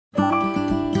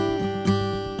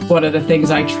One of the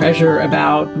things I treasure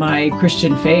about my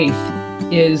Christian faith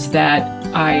is that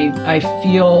I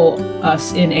feel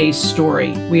us in a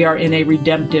story. We are in a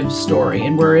redemptive story,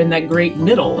 and we're in that great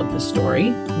middle of the story.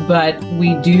 But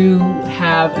we do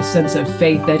have a sense of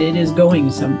faith that it is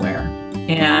going somewhere.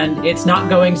 And it's not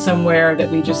going somewhere that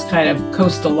we just kind of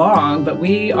coast along, but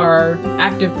we are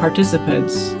active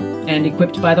participants and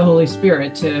equipped by the Holy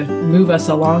Spirit to move us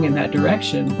along in that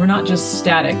direction. We're not just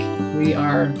static. We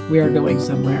are going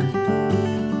somewhere.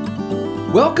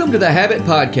 Welcome to the Habit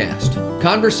Podcast,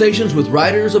 conversations with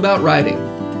writers about writing.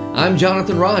 I'm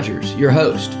Jonathan Rogers, your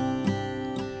host.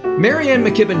 Maryann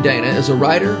McKibben Dana is a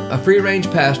writer, a free-range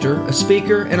pastor, a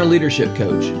speaker, and a leadership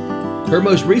coach. Her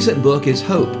most recent book is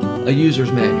Hope, a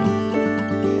User's Manual.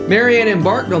 Maryann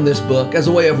embarked on this book as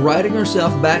a way of writing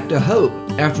herself back to hope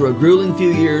after a grueling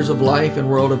few years of life and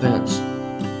world events.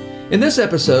 In this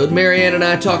episode, Maryann and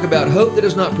I talk about hope that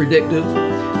is not predictive,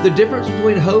 the difference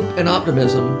between hope and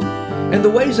optimism, and the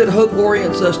ways that hope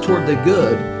orients us toward the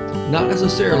good, not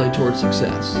necessarily toward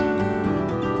success.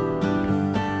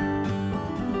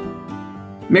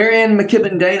 Maryann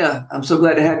McKibben Dana, I'm so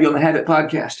glad to have you on the Habit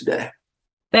Podcast today.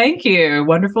 Thank you.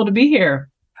 Wonderful to be here.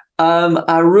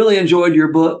 I really enjoyed your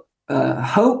book,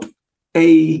 Hope,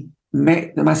 a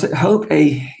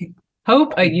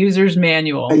User's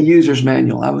Manual. A User's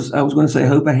Manual. I was going to say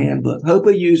Hope, a Handbook. Hope,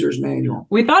 a User's Manual.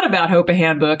 We thought about Hope, a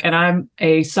Handbook, and I'm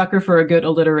a sucker for a good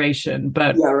alliteration,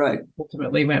 but yeah, right.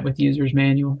 Ultimately went with User's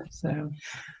Manual. So,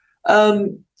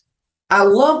 I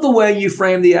love the way you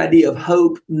frame the idea of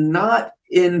hope, not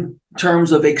in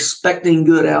terms of expecting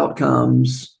good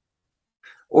outcomes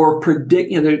or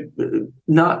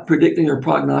not predicting or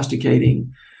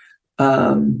prognosticating.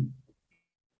 But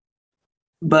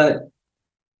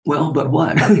what?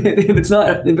 if it's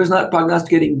not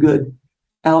prognosticating good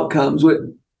outcomes,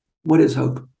 what is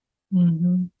hope?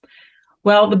 Mm-hmm.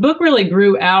 Well, the book really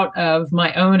grew out of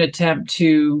my own attempt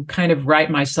to kind of write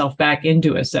myself back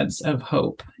into a sense of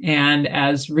hope. And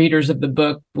as readers of the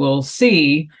book will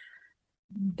see,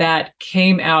 that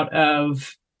came out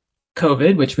of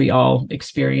COVID, which we all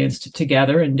experienced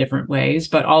together in different ways,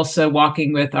 but also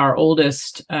walking with our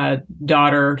oldest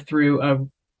daughter through a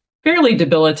fairly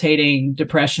debilitating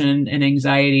depression and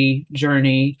anxiety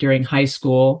journey during high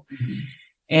school,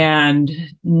 and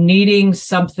needing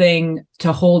something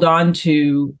to hold on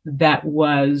to that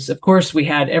was, of course, we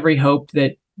had every hope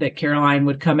that Caroline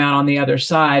would come out on the other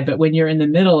side. But when you're in the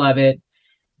middle of it,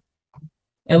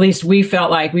 at least we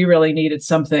felt like we really needed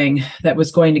something that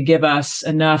was going to give us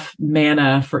enough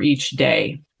manna for each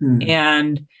day.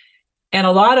 And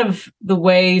a lot of the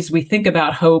ways we think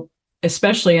about hope,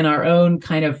 especially in our own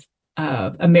kind of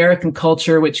American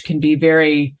culture, which can be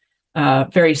very,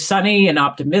 very sunny and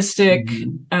optimistic,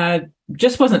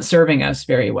 just wasn't serving us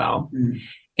very well.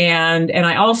 And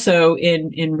I also,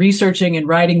 in researching and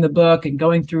writing the book and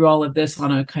going through all of this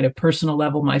on a kind of personal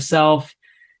level myself,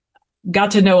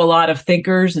 got to know a lot of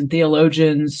thinkers and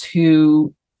theologians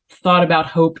who thought about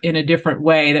hope in a different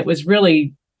way that was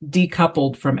really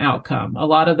decoupled from outcome. A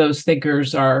lot of those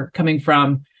thinkers are coming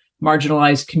from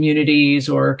marginalized communities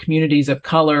or communities of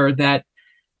color that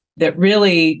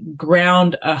really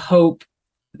ground a hope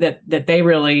that they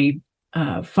really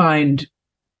find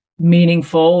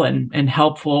meaningful and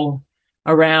helpful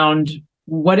around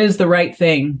what is the right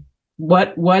thing,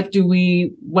 what do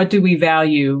we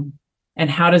value, and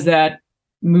how does that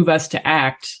move us to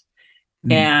act?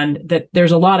 And that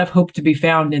there's a lot of hope to be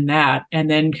found in that, and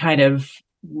then kind of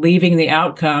leaving the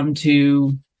outcome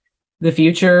to the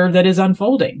future that is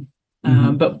unfolding.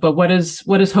 But what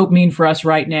does hope mean for us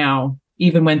right now,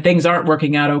 even when things aren't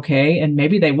working out okay, and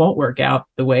maybe they won't work out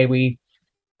the way we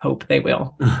hope they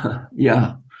will?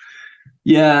 Yeah.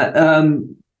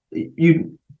 You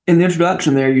in the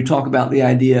introduction there, you talk about the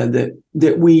idea that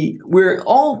we're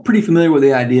all pretty familiar with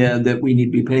the idea that we need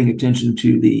to be paying attention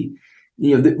to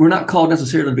that we're not called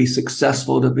necessarily to be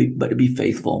successful, but to be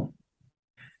faithful.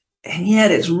 And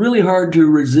yet it's really hard to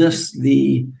resist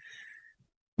the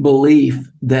belief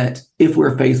that if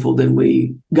we're faithful, then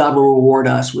God will reward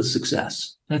us with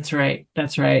success. That's right.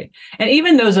 And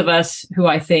even those of us who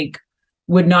I think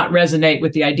would not resonate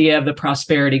with the idea of the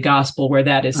prosperity gospel, where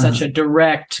that is such a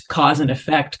direct cause and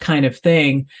effect kind of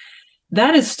thing,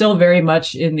 that is still very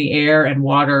much in the air and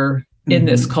water in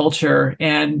this culture.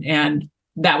 And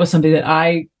that was something that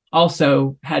I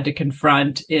also had to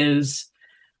confront, is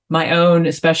my own,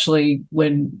 especially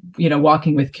when,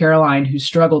 walking with Caroline, who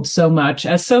struggled so much,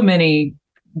 as so many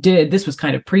did. This was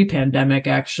kind of pre-pandemic,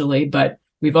 actually, but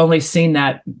we've only seen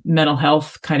that mental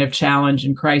health kind of challenge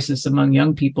and crisis among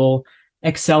young people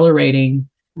accelerating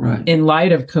in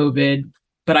light of COVID.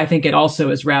 But I think it also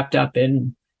is wrapped up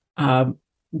in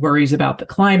worries about the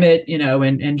climate,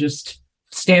 and just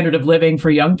standard of living for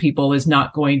young people is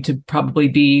not going to probably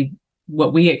be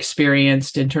what we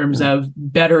experienced in terms of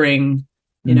bettering,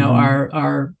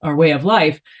 our way of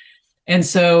life. And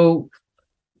so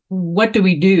what do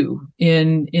we do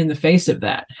in the face of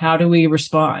that? How do we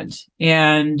respond?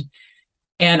 And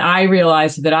I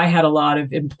realized that I had a lot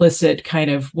of implicit kind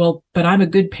of, well, but I'm a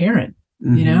good parent.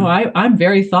 I'm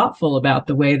very thoughtful about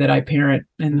the way that I parent,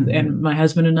 and my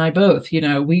husband and I both,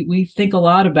 we think a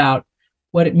lot about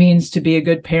what it means to be a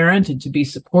good parent and to be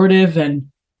supportive.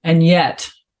 And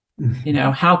yet,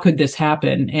 how could this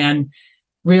happen? And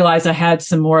realized I had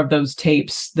some more of those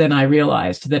tapes than I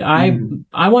realized, that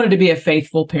I wanted to be a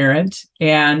faithful parent,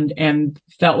 and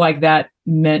felt like that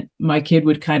meant my kid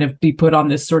would kind of be put on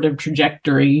this sort of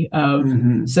trajectory of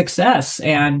success.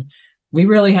 And we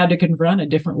really had to confront a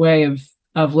different way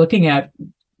of looking at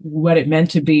what it meant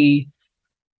to be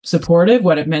supportive,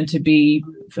 what it meant to be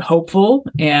hopeful,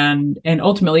 and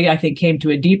ultimately I think came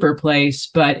to a deeper place,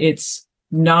 but it's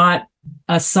not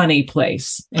a sunny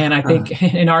place. And I think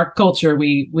in our culture,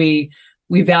 we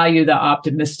value the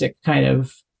optimistic kind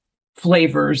of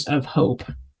flavors of hope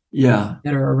that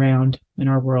are around in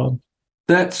our world.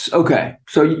 That's okay.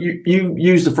 So you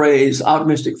use the phrase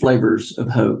optimistic flavors of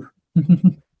hope.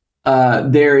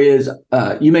 There is,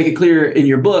 you make it clear in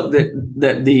your book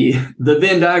that the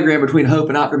Venn diagram between hope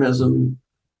and optimism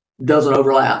doesn't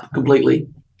overlap completely.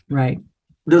 Right.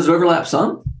 Does it overlap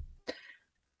some?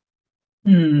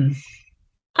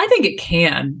 I think it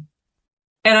can.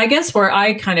 And I guess where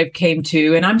I kind of came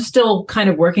to, and I'm still kind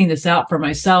of working this out for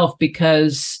myself,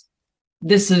 because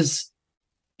this is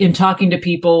in talking to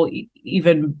people,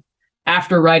 even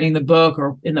after writing the book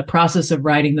or in the process of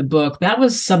writing the book, that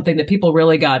was something that people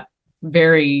really got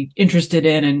very interested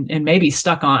in and maybe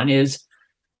stuck on, is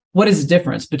what is the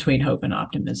difference between hope and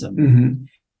optimism?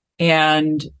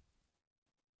 And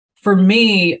for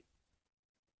me,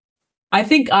 I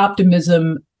think of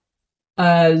optimism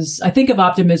as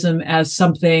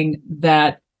something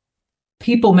that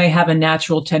people may have a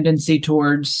natural tendency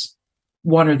towards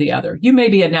one or the other. You may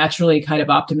be a naturally kind of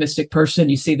optimistic person.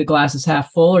 You see the glass is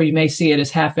half full, or you may see it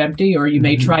as half empty, or you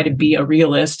may try to be a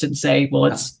realist and say, well,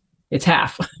 it's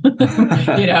half,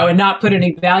 and not put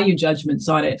any value judgments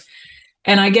on it.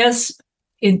 And I guess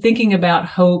in thinking about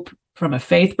hope from a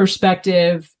faith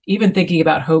perspective, even thinking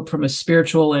about hope from a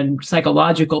spiritual and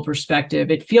psychological perspective,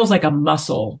 it feels like a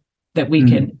muscle that we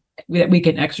can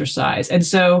exercise. And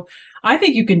so I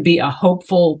think you can be a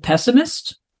hopeful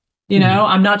pessimist.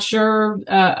 I'm not sure.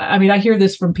 I hear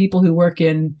this from people who work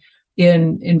in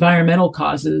environmental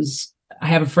causes. I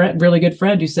have a really good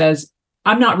friend who says,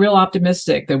 I'm not real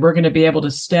optimistic that we're going to be able to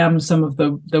stem some of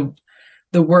the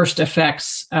worst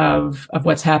effects of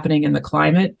what's happening in the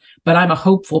climate, but I'm a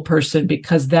hopeful person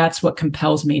because that's what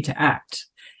compels me to act,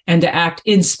 and to act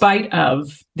in spite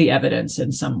of the evidence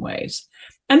in some ways.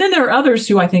 And then there are others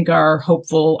who I think are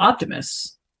hopeful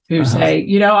optimists who say,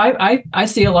 I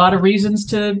see a lot of reasons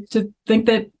to think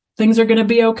that things are going to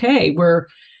be okay. We're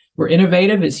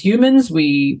innovative as humans.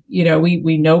 We know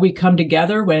we come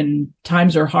together when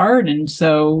times are hard, and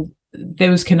so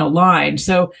those can align.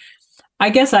 So I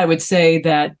guess I would say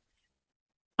that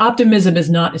optimism is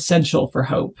not essential for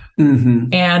hope.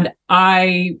 And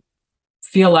I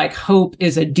feel like hope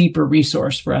is a deeper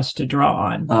resource for us to draw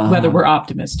on, whether we're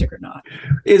optimistic or not.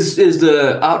 Is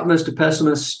the optimistic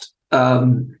pessimist, what's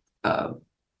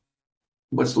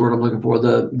the word I'm looking for?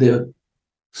 The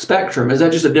spectrum, is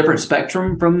that just a different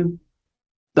spectrum from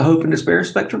the hope and despair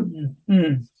spectrum?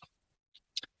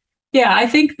 Yeah, I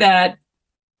think that,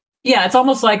 it's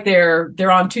almost like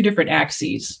they're on two different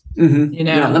axes.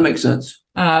 Yeah, that makes sense.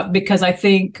 Because I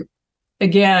think,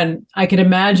 again, I can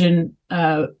imagine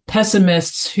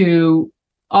pessimists who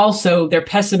also their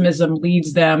pessimism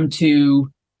leads them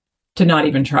to not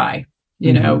even try,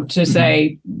 to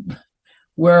say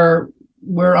we're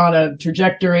on a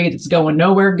trajectory that's going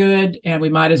nowhere good, and we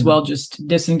might as well just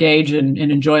disengage and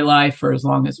enjoy life for as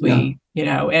long as we,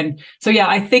 And so,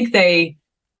 I think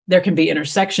there can be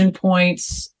intersection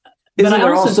points. Isn't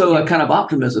there also a kind of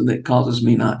optimism that causes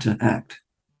me not to act?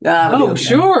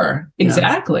 Sure.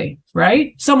 Exactly.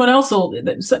 Right. Someone else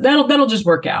that'll just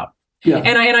work out. Yeah.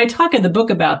 And I talk in the book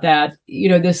about that,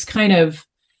 this kind of,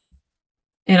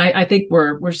 and I think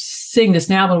we're seeing this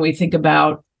now when we think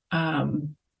about,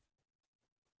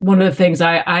 one of the things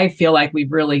I feel like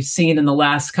we've really seen in the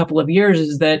last couple of years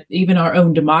is that even our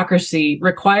own democracy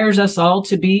requires us all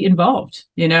to be involved.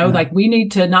 Like we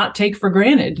need to not take for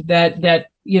granted that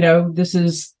this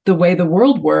is the way the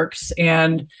world works.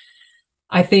 And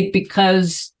I think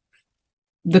because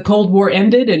the Cold War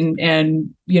ended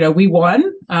and we won,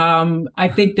 I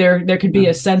think there could be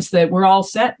a sense that we're all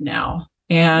set now,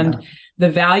 and the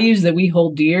values that we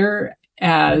hold dear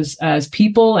as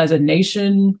people, as a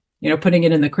nation, putting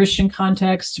it in the Christian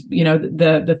context,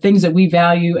 the things that we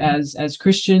value as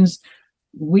Christians,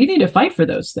 we need to fight for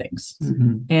those things.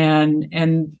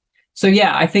 And so,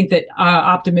 I think that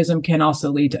optimism can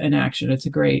also lead to inaction. It's a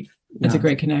great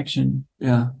connection.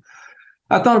 Yeah.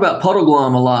 I thought about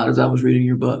Puddleglum a lot as I was reading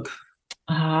your book.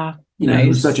 Nice. He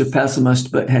was such a pessimist,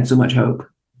 but had so much hope.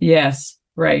 Yes.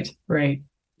 Right. Yep.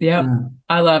 Yeah.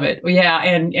 I love it. Yeah.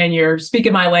 And you're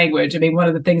speaking my language. I mean, one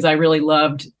of the things I really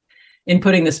loved in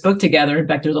putting this book together, in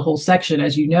fact, there's a whole section,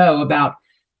 as you know, about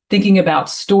thinking about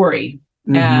story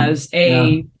as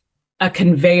a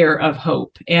conveyor of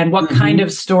hope, and what kind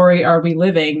of story are we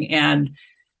living? And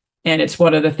it's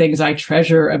one of the things I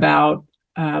treasure about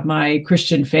my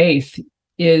Christian faith,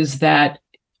 is that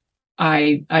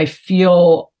I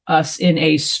feel us in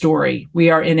a story. We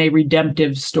are in a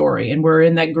redemptive story, and we're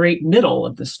in that great middle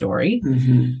of the story.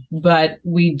 But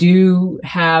we do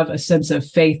have a sense of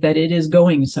faith that it is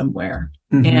going somewhere.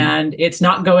 And it's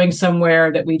not going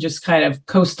somewhere that we just kind of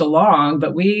coast along,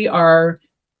 but we are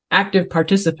active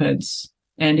participants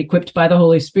and equipped by the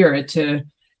Holy Spirit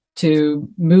to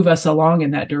move us along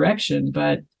in that direction.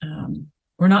 But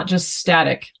we're not just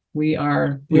static. We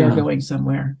are going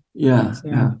somewhere. Yeah.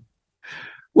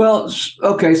 Well,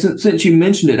 okay. Since you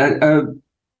mentioned it,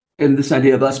 and this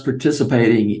idea of us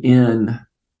participating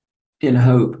in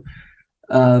hope,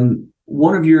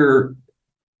 one of your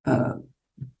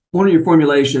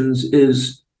formulations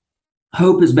is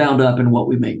hope is bound up in what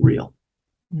we make real.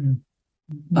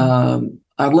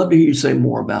 I'd love to hear you say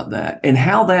more about that and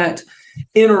how that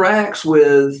interacts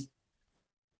with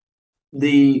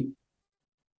the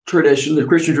tradition, the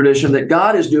Christian tradition, that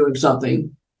God is doing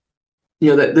something,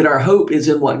 that our hope is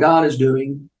in what God is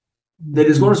doing, that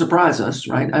is going to surprise us,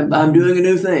 right? I'm doing a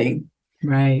new thing,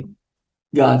 right?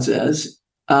 God says.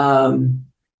 And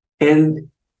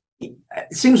it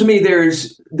seems to me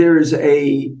there's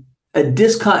a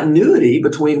discontinuity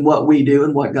between what we do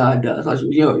and what God does. I'll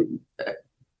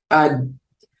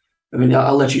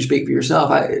let you speak for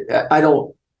yourself. I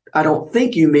don't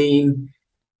think you mean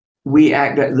we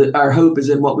act that our hope is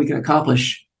in what we can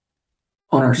accomplish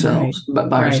on ourselves,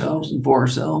 by ourselves and for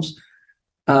ourselves.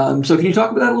 So can you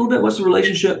talk about that a little bit? What's the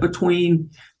relationship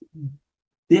between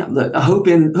the hope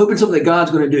in something that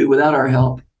God's going to do without our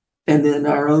help, and then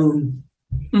our own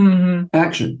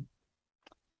action?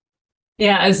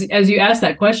 Yeah, as you asked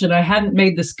that question, I hadn't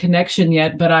made this connection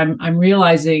yet, but I'm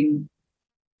realizing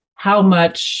how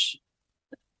much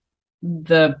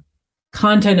the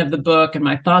content of the book and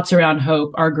my thoughts around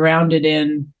hope are grounded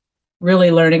in really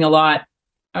learning a lot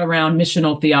around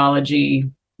missional theology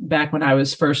back when I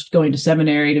was first going to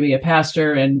seminary to be a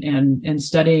pastor and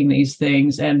studying these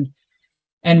things, and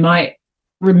my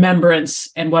remembrance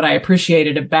and what I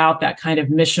appreciated about that kind of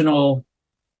missional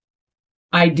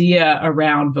idea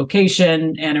around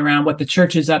vocation and around what the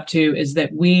church is up to is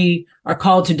that we are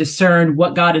called to discern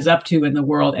what God is up to in the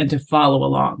world and to follow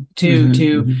along,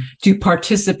 to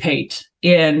participate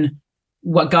in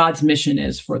what God's mission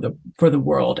is for the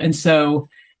world. And so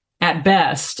at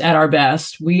our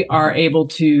best, we are able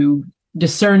to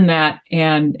discern that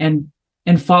and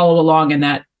follow along in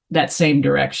that same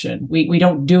direction. We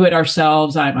don't do it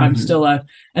ourselves. I'm still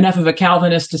enough of a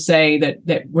Calvinist to say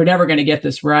that we're never going to get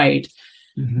this right.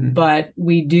 But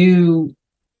we do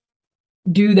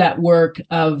that work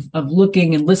of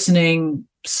looking and listening,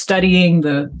 studying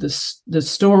the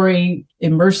story,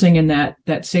 immersing in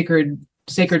that sacred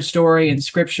story and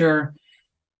scripture,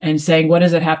 and saying, what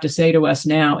does it have to say to us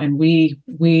now? And we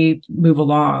move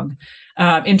along.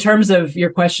 In terms of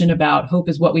your question about hope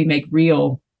is what we make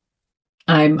real,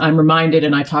 I'm reminded,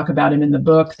 and I talk about him in the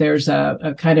book, there's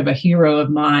a kind of a hero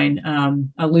of mine,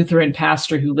 a Lutheran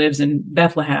pastor who lives in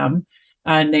Bethlehem,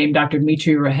 named Dr.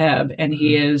 Dmitry Raheb. And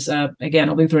he is, again,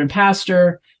 a Lutheran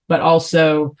pastor, but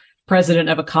also president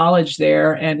of a college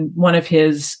there. And one of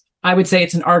his, I would say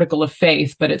it's an article of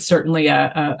faith, but it's certainly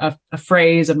a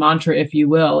phrase, a mantra, if you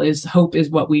will, is hope is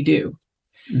what we do.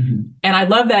 And I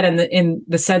love that in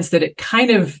the sense that it kind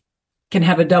of can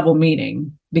have a double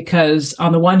meaning, because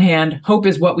on the one hand, hope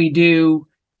is what we do.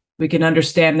 We can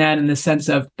understand that in the sense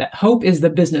of that hope is the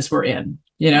business we're in,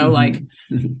 like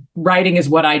writing is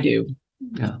what I do.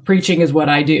 Yeah. Preaching is what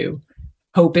I do.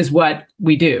 Hope is what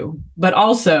we do. But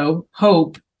also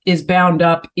hope is bound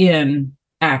up in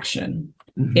action.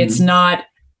 It's not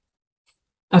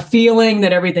a feeling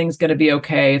that everything's going to be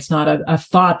okay. It's not a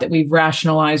thought that we've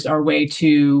rationalized our way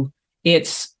to.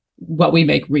 It's what we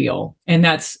make real. And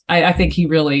that's, I think he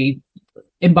really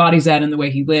embodies that in the way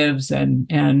he lives and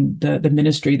the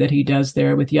ministry that he does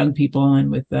there with young people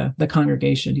and with the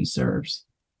congregation he serves.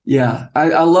 Yeah,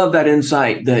 I love that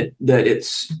insight that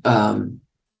it's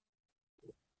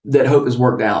that hope is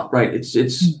worked out, right? It's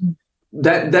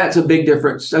that's a big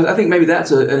difference. I think maybe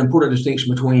that's an important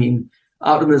distinction between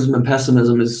optimism and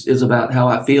pessimism is about how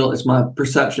I feel. It's my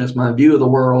perception, it's my view of the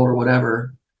world or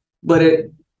whatever, but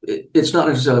it's not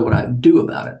necessarily what I do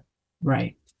about it.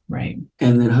 Right. Right.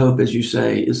 And then hope, as you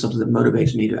say, is something that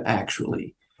motivates me to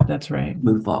actually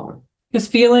move forward. Because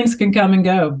feelings can come and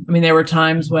go. I mean, there were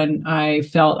times when I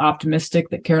felt optimistic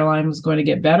that Caroline was going to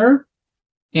get better.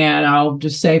 And I'll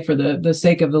just say for the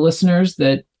sake of the listeners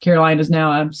that Caroline is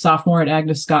now a sophomore at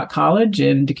Agnes Scott College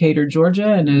in Decatur,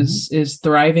 Georgia, and is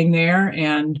thriving there.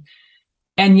 And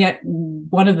yet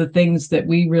one of the things that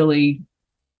we really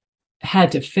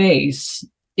had to face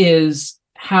is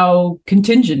how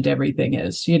contingent everything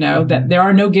is, that there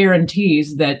are no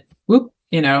guarantees that,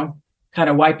 kind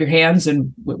of wipe your hands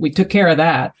and we took care of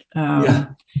that.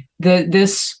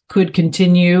 This could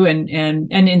continue and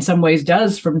in some ways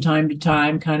does from time to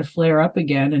time kind of flare up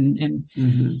again.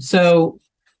 And so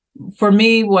for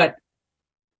me, what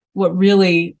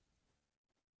really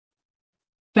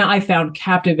I found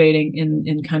captivating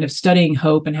in kind of studying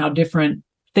hope and how different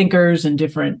thinkers and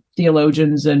different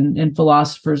theologians and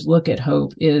philosophers look at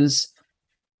hope is,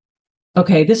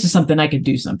 okay, this is something I could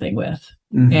do something with.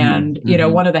 And,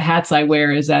 one of the hats I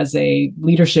wear is as a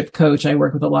leadership coach. I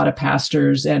work with a lot of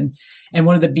pastors and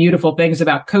one of the beautiful things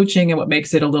about coaching and what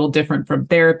makes it a little different from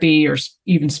therapy or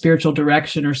even spiritual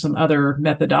direction or some other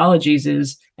methodologies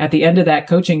is at the end of that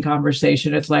coaching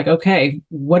conversation, it's like, okay,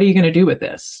 what are you going to do with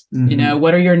this?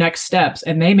 What are your next steps?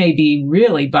 And they may be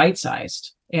really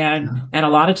bite-sized. And a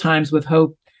lot of times with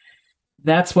hope,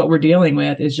 that's what we're dealing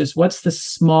with is just what's the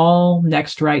small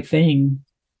next right thing.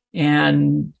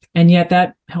 And yet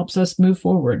that helps us move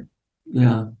forward.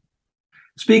 Yeah.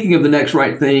 Speaking of the next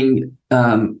right thing,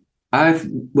 I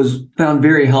found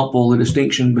very helpful the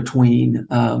distinction between,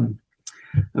 I'm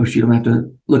going to have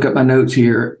to look up my notes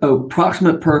here.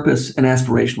 Proximate purpose and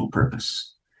aspirational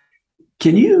purpose.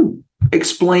 Can you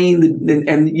explain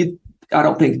I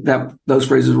don't think that those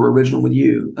phrases were original with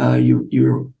you.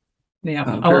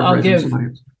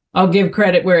 I'll give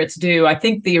credit where it's due. I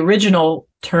think the original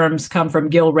terms come from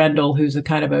Gil Rendell, who's a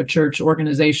kind of a church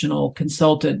organizational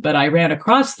consultant, but I ran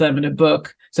across them in a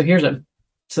book. So here's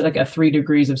like a 3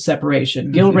 degrees of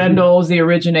separation. Gil Rendell is the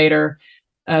originator.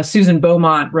 Susan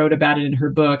Beaumont wrote about it in her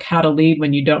book, How to Lead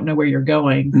When You Don't Know Where You're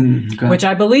Going, which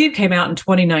I believe came out in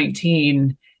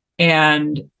 2019.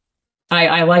 And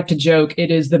I like to joke,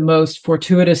 it is the most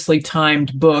fortuitously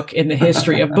timed book in the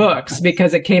history of books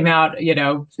because it came out,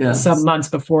 some months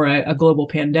before a global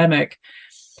pandemic.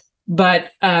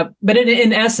 But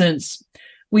in essence,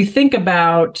 we think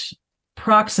about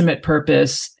proximate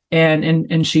purpose,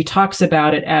 and she talks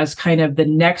about it as kind of the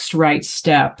next right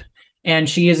step. And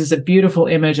she uses a beautiful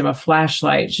image of a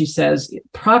flashlight. She says,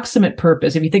 proximate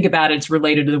purpose, if you think about it, it's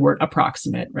related to the word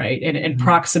approximate, right? And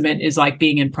proximate is like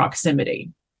being in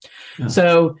proximity. Yeah.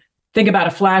 So think about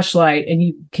a flashlight, and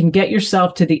you can get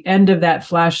yourself to the end of that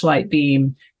flashlight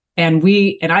beam. And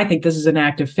I think this is an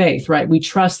act of faith, right? We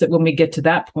trust that when we get to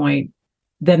that point,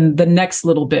 then the next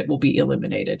little bit will be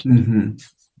eliminated.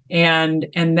 And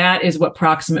that is what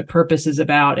proximate purpose is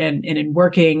about. And in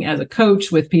working as a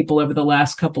coach with people over the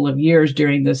last couple of years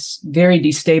during this very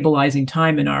destabilizing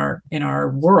time in our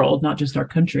world, not just our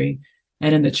country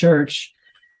and in the church,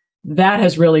 that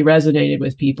has really resonated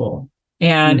with people.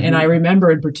 And I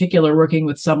remember in particular working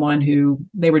with someone who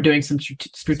they were doing some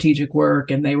strategic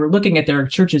work, and they were looking at their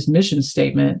church's mission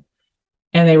statement,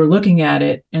 and they were looking at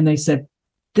it and they said,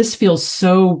 this feels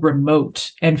so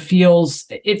remote and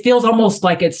it feels almost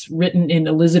like it's written in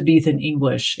Elizabethan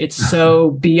English. It's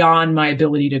so beyond my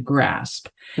ability to grasp.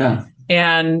 Yeah.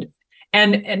 And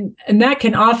that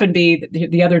can often be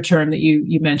the other term that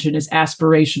you mentioned is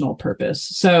aspirational purpose.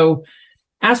 So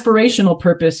aspirational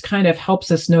purpose kind of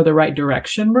helps us know the right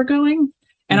direction we're going.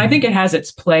 And I think it has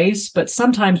its place, but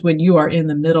sometimes when you are in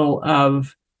the middle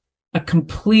of a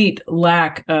complete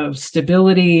lack of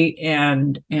stability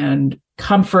and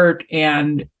comfort,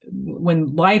 and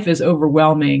when life is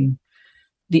overwhelming,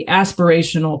 the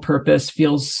aspirational purpose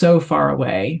feels so far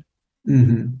away.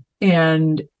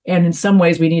 And in some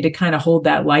ways we need to kind of hold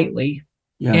that lightly.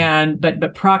 Yeah.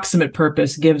 But proximate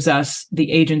purpose gives us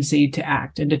the agency to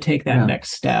act and to take that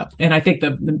next step. And I think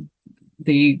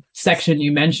the section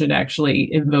you mentioned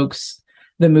actually invokes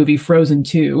the movie Frozen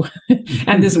 2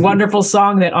 and this wonderful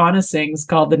song that Anna sings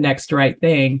called The Next Right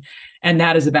Thing. And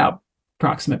that is about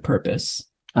proximate purpose.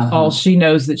 all she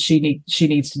knows that she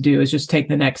needs to do is just take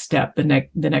the next step, the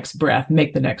next breath,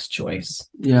 make the next choice.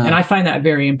 Yeah. And I find that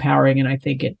very empowering, and I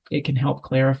think it can help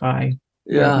clarify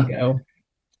where we go.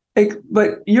 Hey,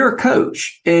 but you're a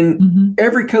coach, and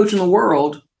every coach in the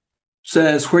world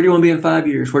says, where do you want to be in 5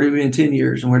 years? Where do you want to be in 10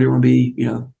 years? And where do you want to be,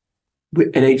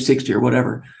 at age 60 or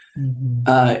whatever?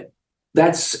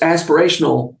 That's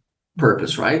aspirational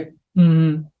purpose, right?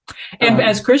 And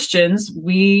as Christians,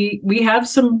 we have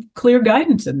some clear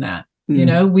guidance in that.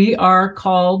 We are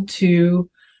called to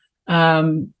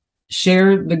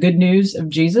share the good news of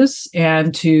Jesus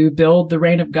and to build the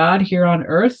reign of God here on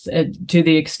earth to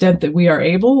the extent that we are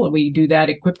able. We do that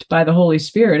equipped by the Holy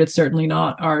Spirit. It's certainly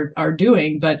not our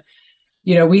doing, but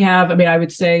we have. I mean, I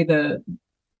would say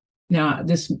now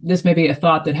this may be a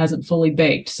thought that hasn't fully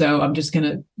baked, so I'm just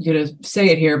going to say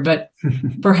it here. But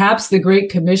perhaps the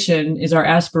Great Commission is our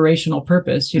aspirational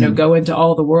purpose. Go into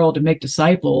all the world and make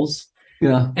disciples.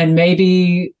 Yeah, and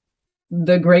maybe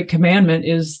the Great Commandment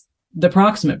is the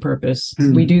proximate purpose.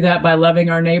 We do that by loving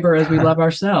our neighbor as we love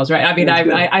ourselves, right? I mean,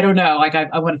 I don't know. Like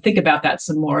I want to think about that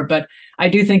some more, but I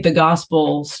do think the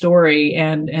gospel story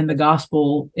and the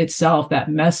gospel itself, that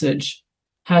message,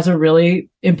 has a really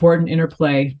important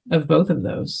interplay of both of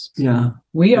those. Yeah,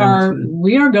 we are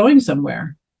going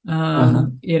somewhere.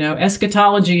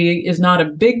 Eschatology is not a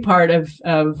big part of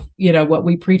what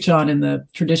we preach on in the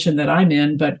tradition that I'm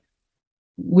in, but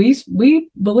we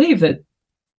believe that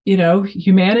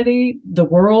humanity, the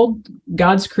world,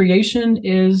 God's creation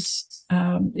is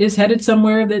headed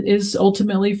somewhere that is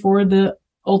ultimately for the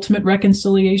ultimate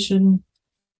reconciliation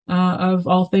of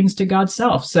all things to God's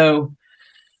self. So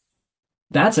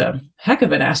that's a heck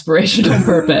of an aspirational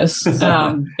purpose.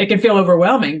 It can feel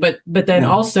overwhelming, but then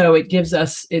also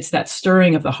it's that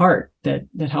stirring of the heart that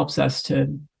helps us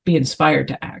to be inspired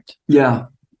to act. Yeah.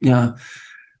 That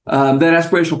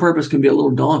aspirational purpose can be a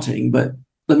little daunting, but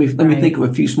let me think of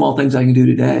a few small things I can do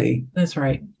today. That's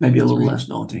right. Maybe a little less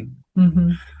daunting.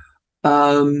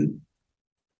 And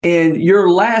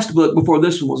your last book before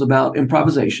this one was about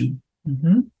improvisation.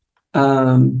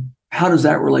 How does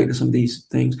that relate to some of these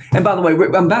things? And by the way,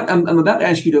 I'm about to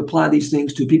ask you to apply these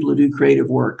things to people who do creative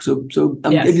work. So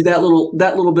I'm giving you that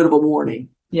little bit of a warning.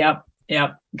 Yep.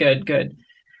 Good.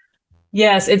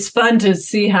 Yes, it's fun to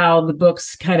see how the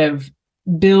books kind of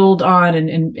build on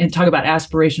and talk about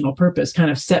aspirational purpose, kind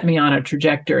of set me on a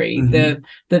trajectory.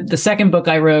 The second book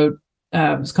I wrote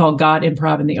was called God,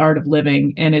 Improv, and the Art of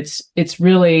Living. And it's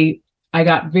really, I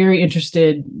got very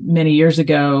interested many years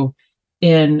ago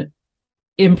in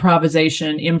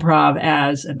improv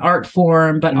as an art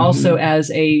form, but also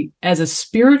as a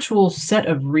spiritual set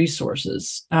of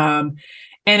resources. And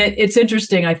it's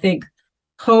interesting. I think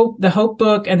the Hope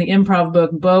book and the Improv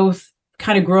book both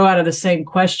kind of grow out of the same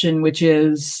question, which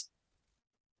is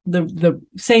the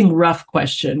same rough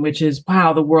question, which is,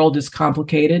 wow, the world is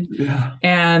complicated. Yeah.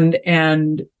 And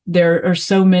there are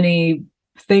so many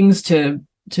things to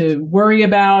worry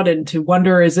about and to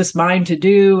wonder, is this mine to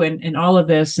do? And all of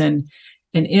this. And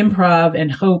improv and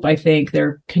hope, I think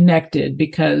they're connected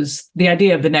because the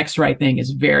idea of the next right thing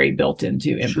is very built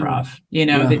into improv.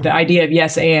 Sure. The idea of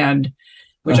yes and,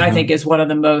 which I think is one of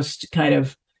the most kind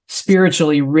of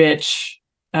spiritually rich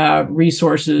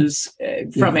resources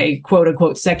from a quote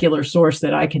unquote secular source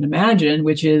that I can imagine,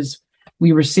 which is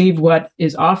we receive what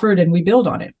is offered and we build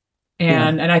on it.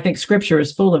 And I think scripture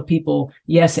is full of people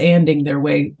yes-anding their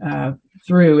way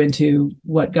through into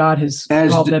what God has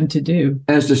called them to do.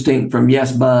 As distinct from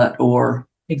yes, but, or.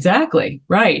 Exactly.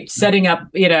 Right. Setting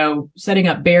up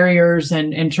barriers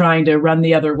and trying to run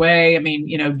the other way. I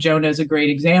mean, Jonah is a great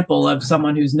example of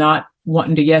someone who's not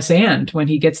wanting to yes and when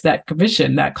he gets that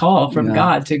commission, that call from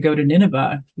God to go to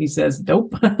Nineveh. He says,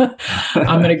 nope,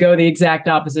 I'm going to go the exact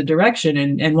opposite direction.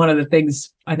 And one of the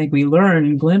things I think we learn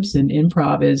and glimpse in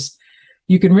improv is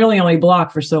you can really only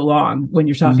block for so long when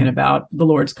you're talking about the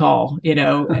Lord's call,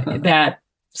 that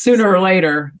sooner or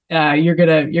later, you're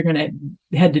gonna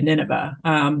head to Nineveh.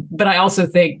 But I also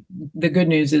think the good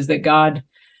news is that God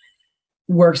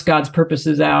works God's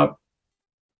purposes out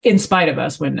in spite of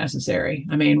us when necessary.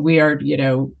 I mean, we are,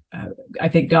 I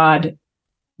think God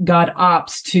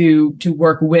opts to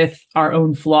work with our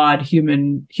own flawed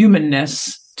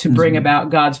humanness to bring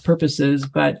about God's purposes,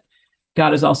 but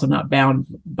God is also not bound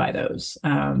by those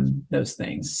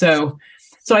things. So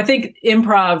I think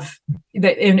improv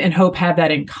and hope have that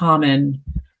in common,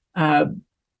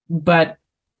 but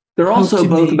they're also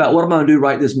both about what I'm going to do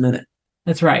right this minute.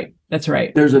 That's right.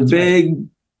 There's a big,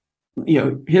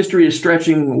 history is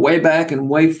stretching way back and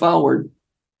way forward,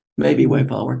 maybe way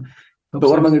forward. But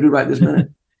what am I going to do right this minute?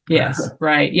 Yes,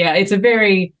 right. Yeah, it's a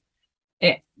very,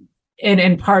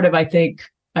 and part of, I think,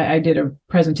 I did a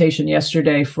presentation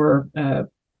yesterday for a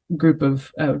group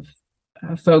of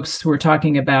folks who were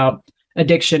talking about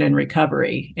addiction and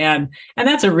recovery, and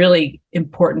that's a really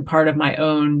important part of my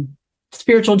own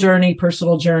spiritual journey,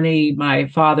 personal journey. My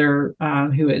father,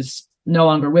 who is no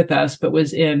longer with us, but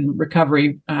was in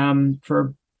recovery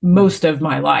for most of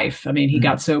my life. I mean, he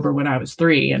got sober when I was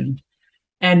 3,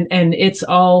 and it's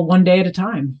all one day at a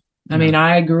time. I mean,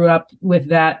 I grew up with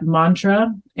that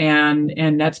mantra,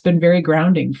 and that's been very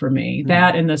grounding for me.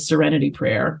 That and the Serenity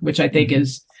Prayer, which I think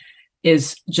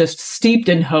is just steeped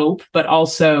in hope, but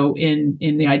also in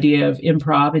the idea of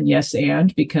improv and yes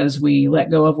and, because we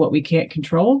let go of what we can't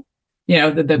control. You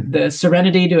know, the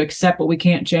serenity to accept what we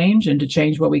can't change and to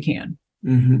change what we can.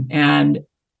 And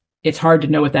it's hard to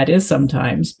know what that is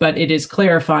sometimes, but it is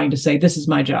clarifying to say, this is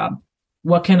my job.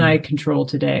 What can I control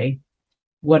today?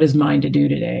 What is mine to do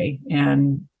today?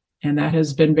 And that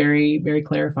has been very, very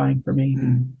clarifying for me.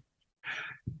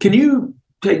 Can you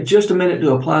take just a minute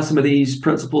to apply some of these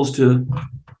principles to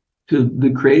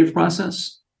the creative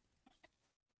process?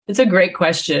 It's a great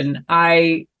question.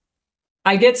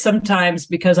 I get sometimes,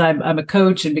 because I'm a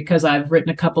coach and because I've written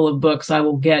a couple of books, I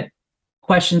will get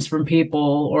questions from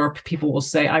people, or people will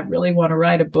say, I really want to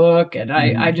write a book and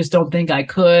I just don't think I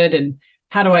could. And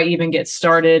how do I even get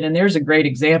started? And there's a great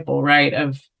example, right,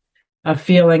 of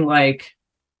feeling like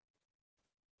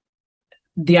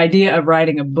the idea of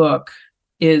writing a book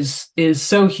is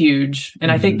so huge.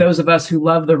 And I think those of us who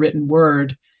love the written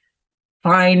word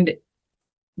find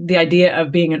the idea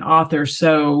of being an author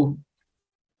so,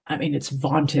 I mean, it's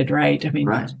vaunted, right? I mean,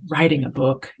 writing a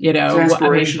book, you know, it's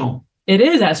aspirational. I mean, it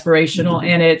is aspirational,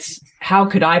 and it's how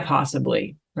could I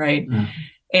possibly, right?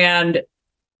 And,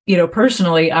 you know,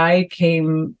 personally, I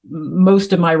came,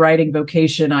 most of my writing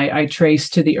vocation, I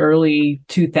traced to the early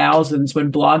 2000s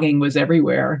when blogging was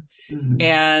everywhere.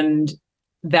 And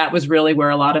that was really where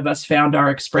a lot of us found our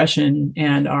expression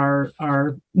and our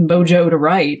mojo to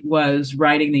write, was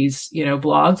writing these, you know,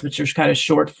 blogs, which are kind of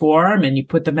short form, and you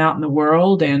put them out in the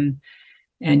world and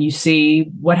you see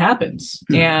what happens.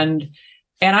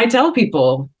 And I tell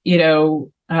people, you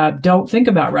know, don't think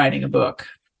about writing a book.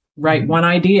 Write one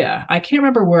idea. I can't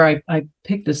remember where I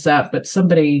picked this up, but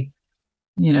somebody,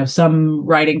 you know, some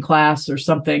writing class or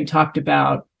something talked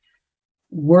about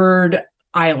word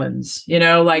islands, you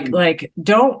know, like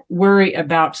don't worry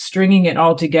about stringing it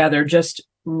all together. Just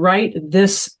write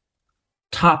this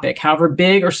topic, however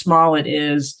big or small it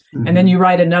is, and then you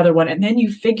write another one, and then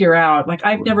you figure out, like,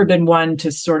 I've never been one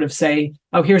to sort of say,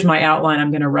 oh, here's my outline,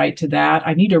 I'm going to write to that.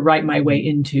 I need to write my way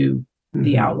into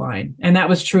the outline. And that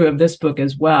was true of this book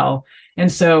as well.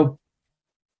 And so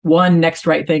one next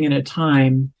right thing at a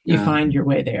time, you find your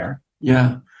way there.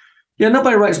 Yeah.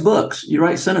 Nobody writes books. You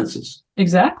write sentences.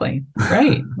 Exactly.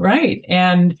 Right. Right.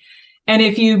 And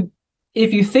if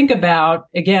you think about,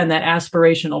 again, that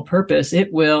aspirational purpose,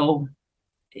 it will,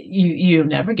 you'll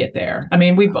never get there. I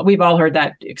mean, we've all heard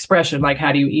that expression, like,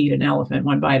 how do you eat an elephant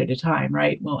one bite at a time?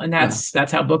 Right. Well, and that's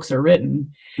how books are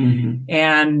written.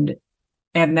 And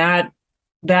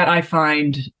that I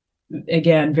find,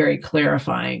 again, very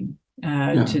clarifying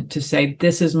to say,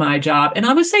 this is my job. And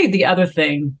I would say the other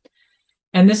thing,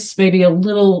 and this may be a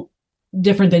little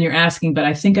different than you're asking, but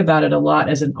I think about it a lot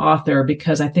as an author,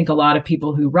 because I think a lot of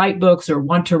people who write books or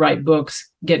want to write books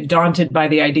get daunted by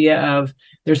the idea of,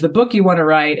 there's the book you want to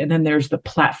write, and then there's the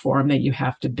platform that you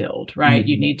have to build, right?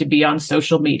 You need to be on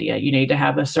social media. You need to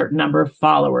have a certain number of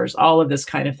followers, all of this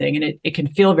kind of thing. And it can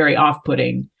feel very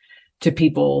off-putting to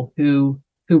people who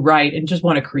write and just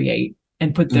want to create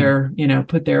and put their, you know,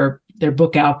 put their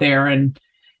book out there and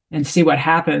see what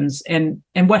happens. And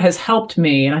what has helped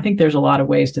me, and I think there's a lot of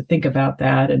ways to think about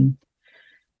that. And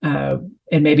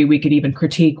maybe we could even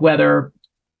critique whether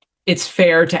it's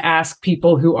fair to ask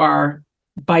people who are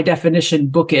by definition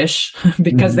bookish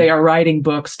because they are writing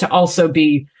books to also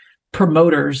be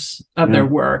promoters of their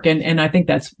work. And I think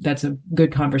that's a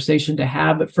good conversation to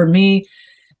have. But for me,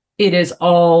 it is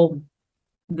all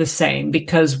the same,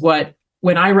 because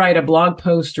when I write a blog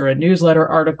post or a newsletter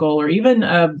article or even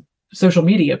a social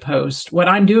media post, what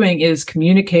I'm doing is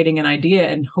communicating an idea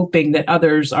and hoping that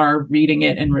others are reading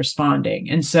it and responding.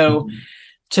 And so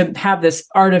to have this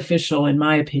artificial, in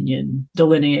my opinion,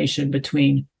 delineation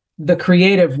between the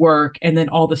creative work and then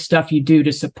all the stuff you do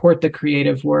to support the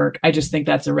creative work, I just think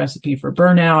that's a recipe for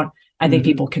burnout. I think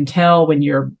people can tell when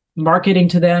you're marketing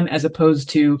to them as opposed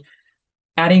to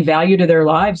adding value to their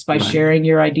lives by sharing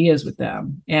your ideas with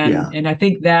them. And I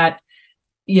think that,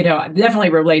 you know, definitely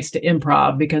relates to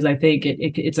improv, because I think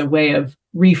it's a way of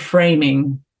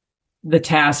reframing the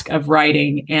task of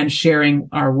writing and sharing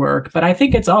our work. But I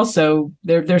think it's also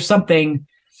there's something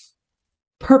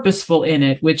purposeful in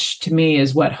it, which to me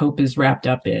is what hope is wrapped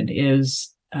up in, is,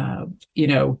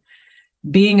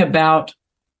 being about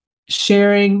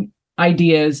sharing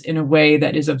ideas in a way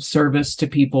that is of service to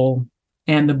people.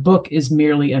 And the book is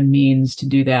merely a means to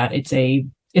do that. It's a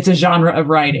genre of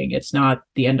writing. It's not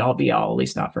the end all be all, at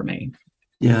least not for me.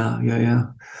 Yeah.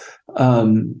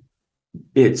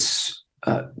 It's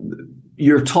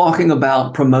you're talking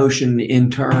about promotion in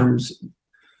terms.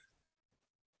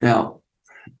 Now,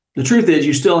 the truth is,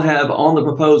 you still have on the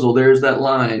proposal, there's that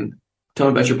line, tell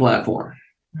me about your platform.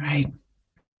 Right.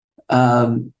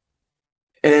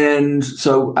 And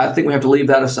so I think we have to leave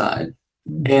that aside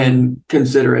and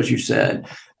consider, as you said,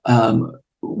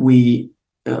 what's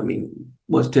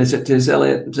T.S.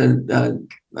 Eliot said,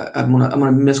 I'm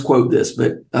gonna misquote this,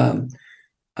 but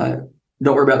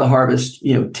don't worry about the harvest.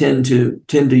 Tend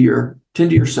to your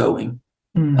sowing.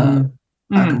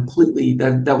 Completely.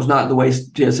 That was not the way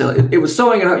T.S. Eliot. It was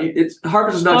sowing, and it's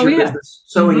harvest is not your business.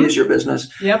 Sowing is your business.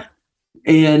 Yep.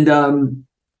 And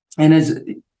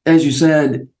as you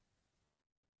said,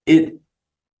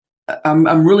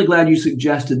 I'm really glad you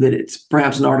suggested that it's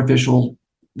perhaps an artificial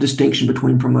distinction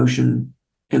between promotion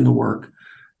and the work.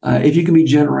 If you can be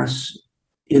generous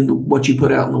in what you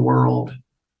put out in the world,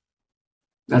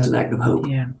 that's an act of hope.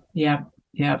 Yeah.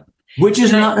 Which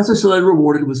is not necessarily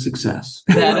rewarded with success.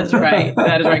 That is right.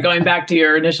 Going back to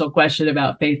your initial question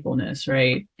about faithfulness,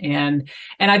 right? And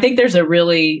I think there's a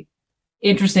really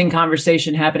interesting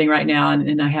conversation happening right now,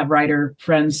 and I have writer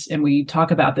friends, and we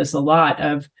talk about this a lot,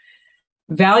 of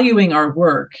valuing our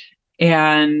work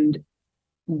and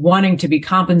wanting to be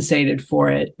compensated for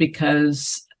it,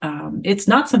 because it's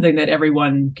not something that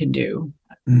everyone can do.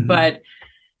 But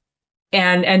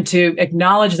and to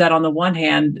acknowledge that, on the one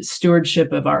hand,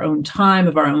 stewardship of our own time,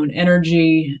 of our own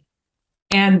energy,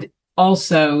 and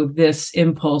also this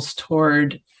impulse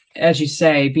toward, as you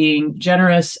say, being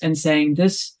generous and saying,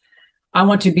 this, I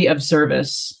want to be of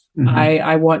service.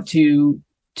 I want to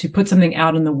put something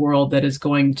out in the world that is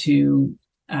going to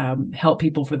help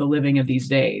people for the living of these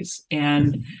days.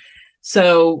 And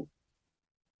so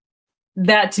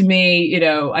that, to me,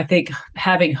 I think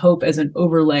having hope as an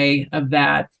overlay of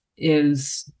that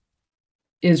is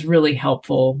really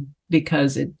helpful,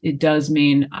 because it does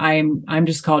mean I'm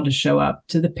just called to show up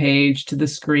to the page, to the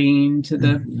screen, to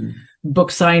the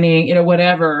book signing,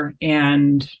 whatever,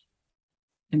 and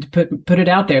to put it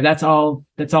out there. That's all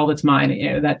that's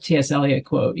mine. That T.S. Eliot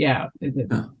quote.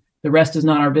 The rest is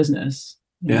not our business.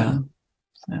 Yeah.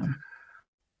 So.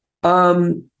 I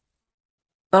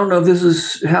don't know if this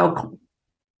is how.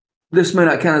 This may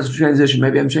not count as a transition.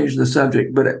 Maybe I'm changing the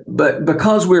subject, but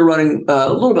because we're running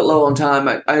a little bit low on time,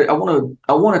 I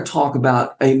want to talk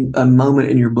about a moment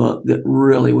in your book that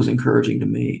really was encouraging to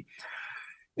me,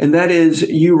 and that is,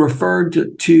 you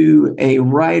referred to a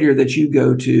writer that you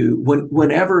go to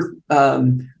whenever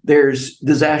there's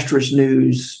disastrous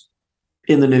news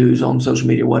in the news, on social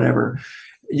media, whatever.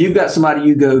 You've got somebody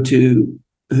you go to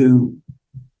who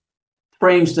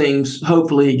frames things,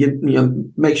 hopefully,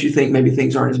 makes you think maybe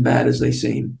things aren't as bad as they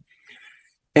seem.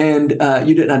 And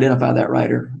you didn't identify that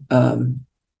writer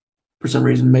for some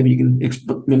reason. Maybe you can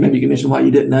mention why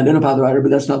you didn't identify the writer, but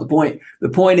that's not the point. The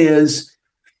point is,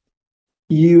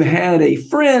 you had a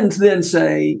friend then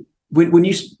say, when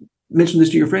you mentioned this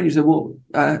to your friend, you said, "Well,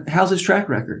 how's his track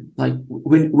record? Like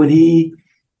when he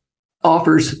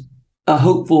offers a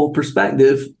hopeful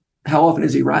perspective, how often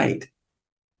is he right?"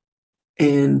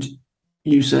 And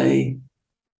you say,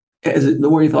 the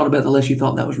more you thought about it, the less you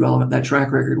thought that was relevant. That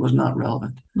track record was not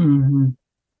relevant.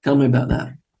 Tell me about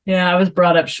that. Yeah, I was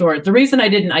brought up short. The reason I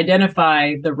didn't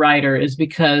identify the writer is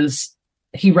because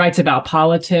he writes about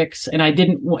politics, and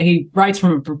he writes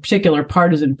from a particular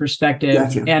partisan perspective.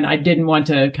 Gotcha. And I didn't want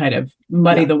to kind of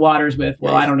muddy the waters with,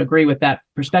 I don't agree with that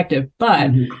perspective. But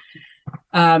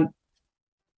I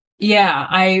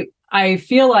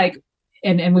feel like,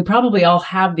 and we probably all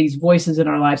have these voices in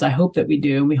our lives. I hope that we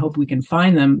do, and we hope we can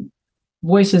find them.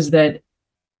 Voices that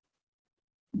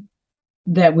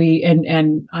we,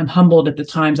 and I'm humbled at the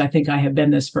times I think I have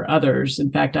been this for others.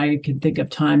 In fact, I can think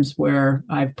of times where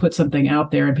I've put something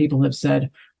out there and people have said,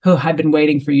 "Oh, I've been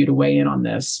waiting for you to weigh in on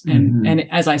this." And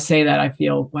as I say that, I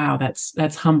feel, wow,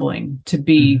 that's humbling to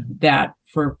be that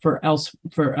for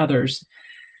others.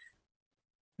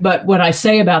 But what I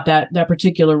say about that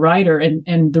particular writer,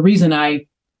 and the reason I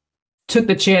took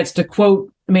the chance to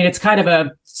quote, it's kind of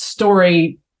a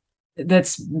story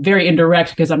that's very indirect,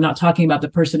 because I'm not talking about the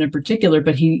person in particular,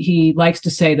 but he likes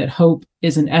to say that hope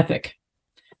is an ethic.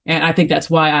 And I think that's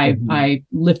why I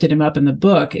lifted him up in the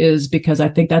book, is because I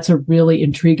think that's a really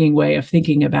intriguing way of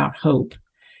thinking about hope.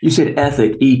 You said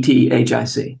ethic,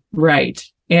 E-T-H-I-C. Right.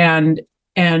 And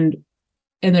and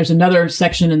there's another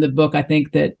section in the book, I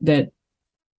think, that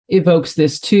evokes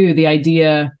this too. The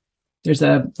idea, there's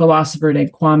a philosopher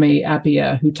named Kwame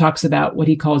Appiah who talks about what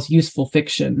he calls useful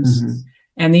fictions. Mm-hmm.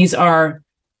 And these are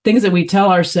things that we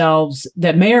tell ourselves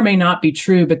that may or may not be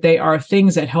true, but they are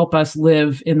things that help us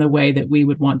live in the way that we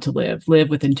would want to live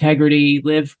with integrity,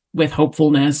 live with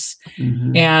hopefulness.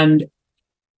 Mm-hmm. And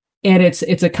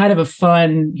it's a kind of a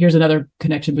fun, here's another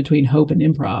connection between hope and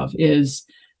improv, is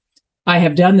I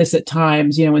have done this at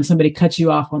times, when somebody cuts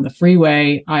you off on the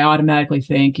freeway, I automatically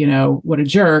think, what a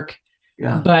jerk.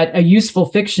 Yeah. But a useful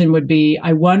fiction would be,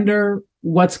 I wonder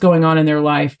what's going on in their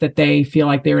life that they feel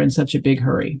like they're in such a big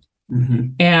hurry. Mm-hmm.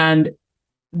 And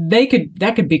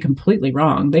that could be completely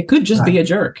wrong. They could just be a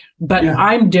jerk, but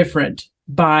I'm different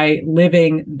by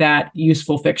living that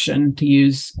useful fiction, to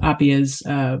use Appiah's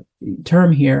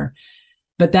term here.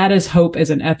 But that is hope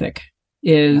as an ethic,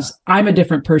 I'm a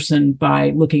different person by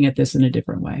looking at this in a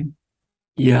different way.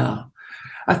 Yeah.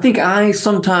 I think I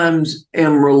sometimes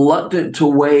am reluctant to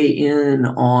weigh in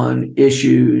on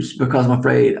issues because I'm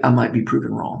afraid I might be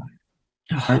proven wrong.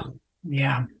 Right?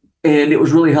 Yeah. And it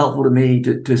was really helpful to me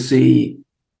to see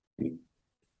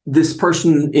this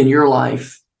person in your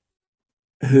life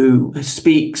who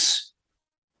speaks,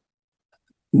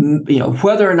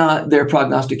 whether or not their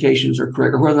prognostications are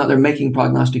correct or whether or not they're making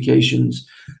prognostications,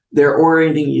 they're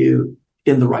orienting you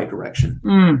in the right direction.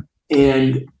 Mm.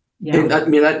 And I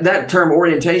mean, that term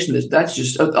orientation that's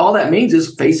just all that means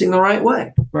is facing the right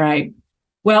way. Right.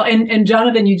 Well, and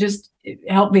Jonathan, you just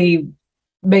helped me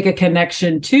make a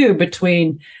connection too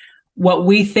between what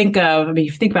we think of. I mean,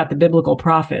 you think about the biblical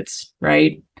prophets,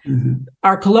 right? Mm-hmm.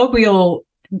 Our colloquial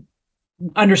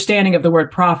understanding of the word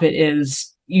prophet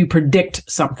is you predict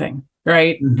something,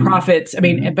 right? Mm-hmm. Prophets. I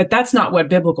mean, mm-hmm. but that's not what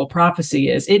biblical prophecy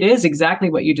is. It is exactly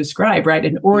what you described, right?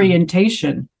 An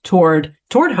orientation toward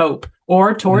hope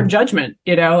or toward judgment,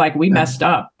 like we messed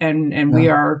up and we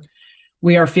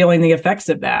are feeling the effects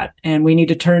of that. And we need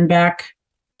to turn back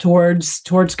towards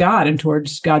God and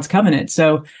towards God's covenant.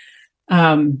 So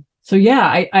I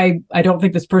don't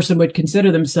think this person would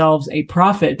consider themselves a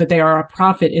prophet, but they are a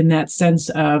prophet in that sense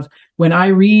of, when I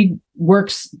read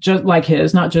works just like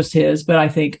his, not just his, but I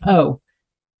think,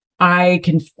 I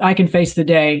can face the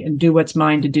day and do what's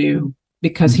mine to do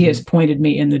because he has pointed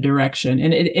me in the direction.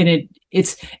 And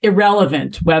it's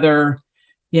irrelevant whether,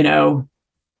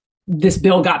 this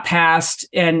bill got passed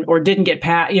or didn't get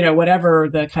passed, whatever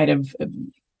the kind of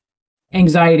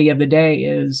anxiety of the day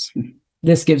is,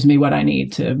 this gives me what I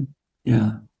need to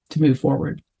move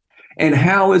forward. And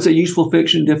how is a useful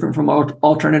fiction different from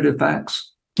alternative facts?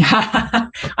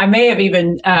 I may have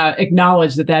even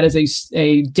acknowledged that is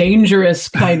a dangerous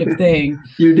kind of thing.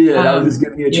 You did. I was just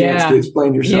giving you a chance to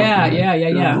explain yourself. Yeah.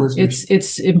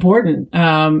 It's important.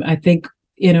 I think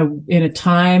in a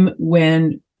time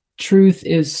when truth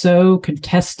is so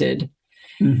contested,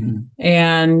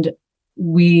 and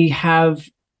we have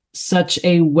such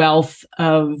a wealth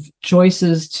of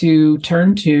choices to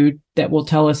turn to that will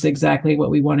tell us exactly what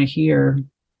we want to hear.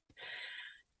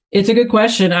 It's a good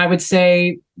question. I would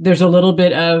say there's a little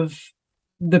bit of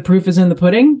the proof is in the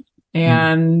pudding.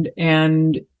 And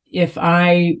if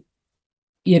I,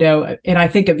 and I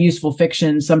think of useful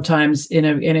fiction sometimes in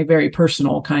a very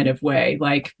personal kind of way,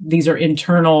 like these are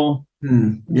internal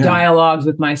dialogues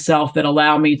with myself that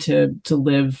allow me to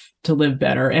live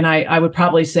better. And I would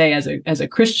probably say as a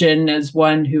Christian, as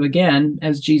one who, again,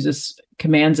 as Jesus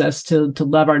commands us to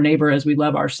love our neighbor as we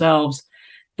love ourselves,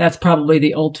 that's probably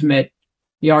the ultimate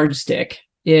yardstick.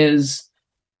 Is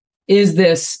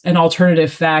this an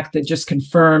alternative fact that just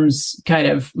confirms kind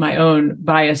of my own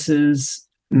biases,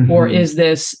 or is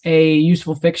this a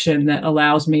useful fiction that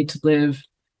allows me to live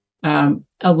in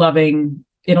a loving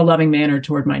manner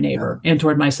toward my neighbor and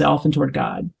toward myself and toward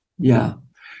God? Yeah.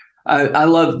 I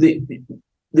love the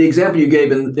example you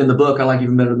gave in the book. I like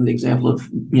even better than the example of,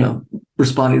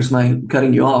 responding to somebody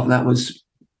cutting you off. And that was,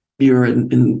 you were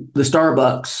in the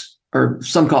Starbucks or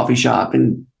some coffee shop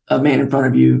and a man in front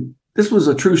of you. This was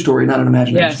a true story, not an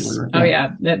imagination. Yes. Oh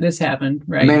yeah. This happened.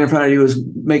 Right. The man in front of you was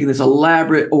making this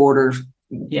elaborate order,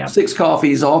 6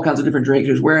 coffees, all kinds of different drinks.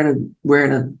 He was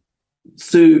wearing a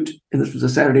suit, and this was a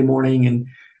Saturday morning,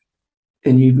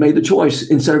 and you made the choice,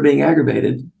 instead of being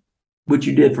aggravated, which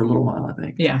you did for a little while, I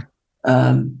think. Yeah.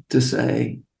 To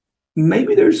say,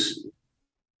 maybe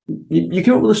you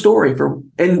came up with a story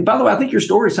and by the way, I think your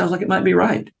story sounds like it might be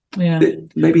right. Yeah.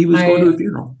 Maybe he was going to a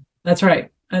funeral. That's right.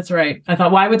 I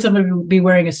thought, why would somebody be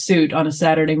wearing a suit on a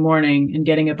Saturday morning and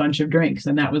getting a bunch of drinks?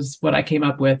 And that was what I came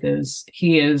up with, is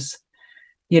he is,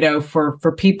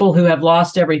 for people who have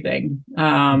lost everything,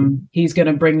 he's going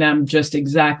to bring them just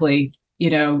exactly,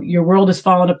 your world is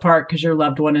falling apart because your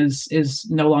loved one is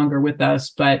no longer with us,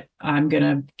 but I'm going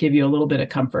to give you a little bit of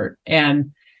comfort.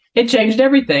 And it changed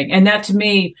everything. And that to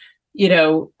me,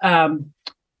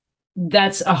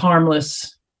 that's a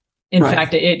harmless, in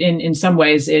fact, in some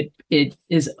ways it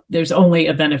is, there's only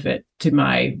a benefit to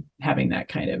my having that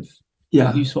kind of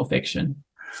useful fiction.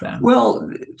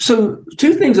 So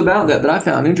two things about that I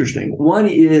found interesting. One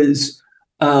is,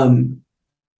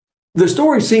 the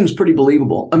story seems pretty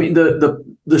believable. I mean,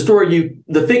 the story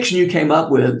the fiction you came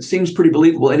up with seems pretty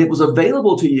believable, and it was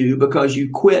available to you because you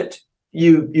quit.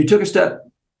 You took a step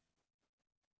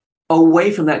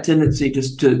away from that tendency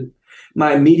to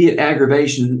my immediate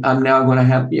aggravation. I'm now going to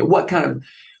have, what kind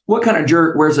of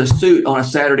jerk wears a suit on a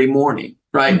Saturday morning,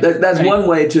 right? That's one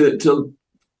way to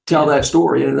tell that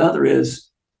story, and another is,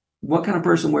 what kind of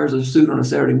person wears a suit on a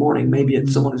Saturday morning? Maybe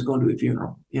it's someone who's going to a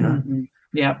funeral, Mm-hmm.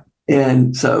 Yeah.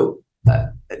 And so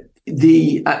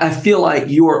I feel like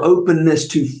your openness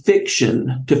to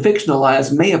fiction, to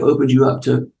fictionalize, may have opened you up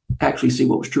to actually see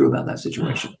what was true about that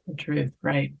situation. The truth,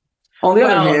 right. On the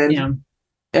other hand,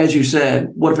 as you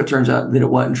said, what if it turns out that it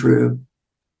wasn't true?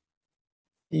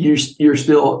 You're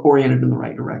still oriented in the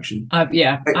right direction. I've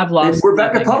lost. And we're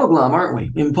back to Puddleglum, aren't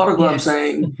we? And Puddleglum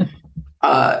saying,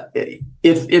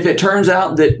 if it turns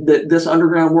out that this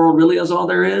underground world really is all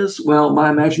there is, well, my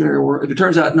imaginary world, if it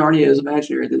turns out Narnia is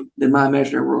imaginary, then my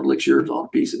imaginary world licks yours all to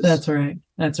pieces. That's right.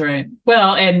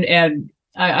 Well, and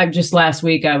I just last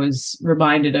week I was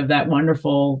reminded of that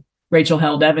wonderful Rachel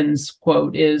Held Evans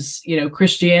quote is,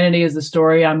 Christianity is the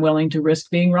story I'm willing to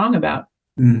risk being wrong about.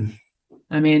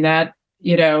 I mean, that,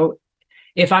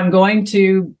 if I'm going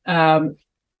to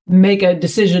make a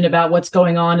decision about what's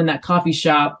going on in that coffee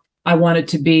shop, I want it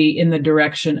to be in the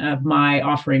direction of my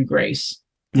offering grace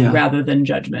rather than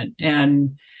judgment.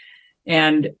 And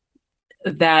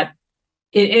that,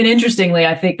 and interestingly,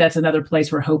 I think that's another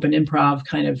place where hope and improv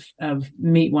kind of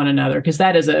meet one another, because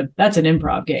that's an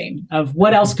improv game of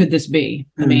what else could this be?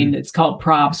 I mean, it's called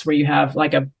props, where you have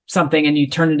like something and you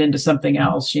turn it into something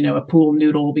else, a pool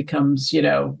noodle becomes,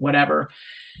 whatever.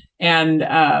 And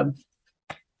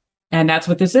that's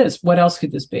what this is. What else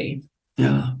could this be?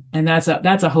 Yeah. And that's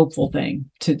a hopeful thing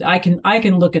I can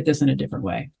look at this in a different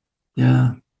way.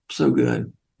 Yeah. So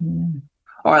good.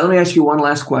 All right. Let me ask you one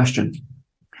last question.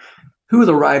 Who are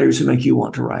the writers who make you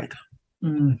want to write?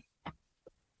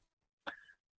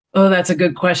 Oh, that's a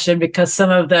good question, because some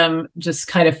of them just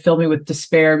kind of fill me with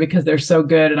despair because they're so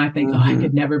good. And I think, I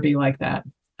could never be like that.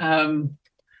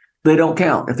 They don't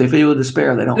count. If they fill you with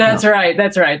despair, they don't count.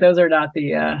 That's right. Those are not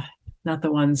the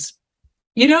ones.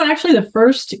 Actually, the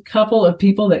first couple of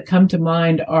people that come to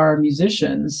mind are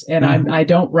musicians, and I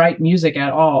don't write music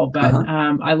at all, but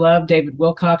I love David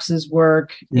Wilcox's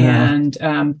work, and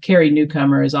Carrie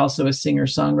Newcomer is also a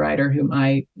singer-songwriter whom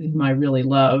I really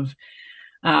love.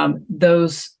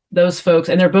 Those folks,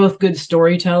 and they're both good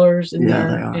storytellers in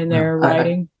their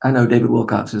writing. I know David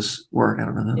Wilcox's work. I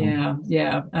don't know that.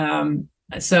 Yeah.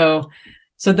 So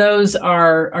those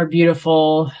are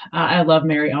beautiful. I love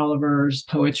Mary Oliver's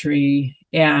poetry.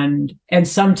 And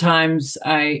sometimes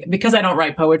because I don't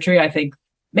write poetry, I think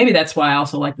maybe that's why I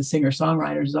also like the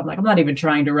singer-songwriters. I'm like, I'm not even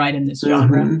trying to write in this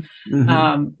genre.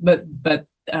 But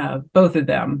both of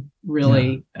them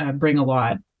really bring a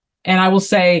lot. And I will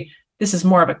say this is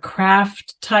more of a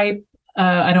craft type.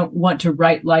 I don't want to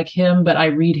write like him, but I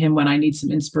read him when I need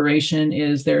some inspiration.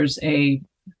 There's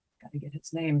gotta get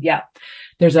his name. Yeah.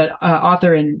 There's an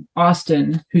author in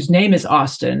Austin whose name is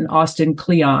Austin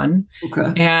Kleon.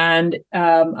 Okay. And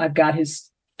I've got his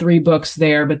 3 books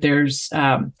there, but there's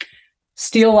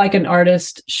Steal Like an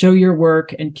Artist, Show Your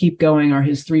Work, and Keep Going are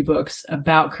his 3 books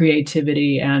about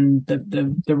creativity and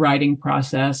the writing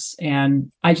process.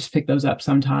 And I just pick those up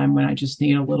sometime when I just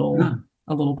need a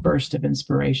little burst of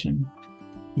inspiration.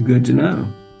 Good to know.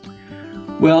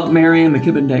 Well, Maryann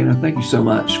McKibben Dana, thank you so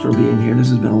much for being here. This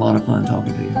has been a lot of fun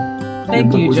talking to you.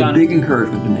 Thank you, John. It was a big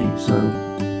encouragement to me. So,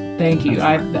 thank you.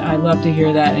 I love to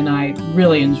hear that, and I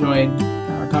really enjoyed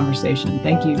our conversation.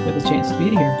 Thank you for the chance to be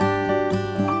here.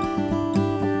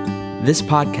 This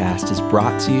podcast is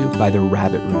brought to you by The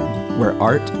Rabbit Room, where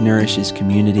art nourishes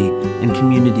community and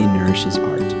community nourishes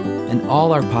art. And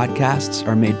all our podcasts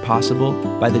are made possible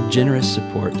by the generous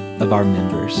support of our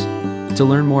members. To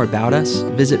learn more about us,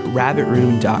 visit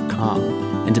rabbitroom.com,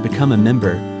 and to become a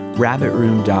member,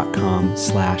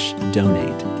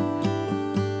 rabbitroom.com/donate.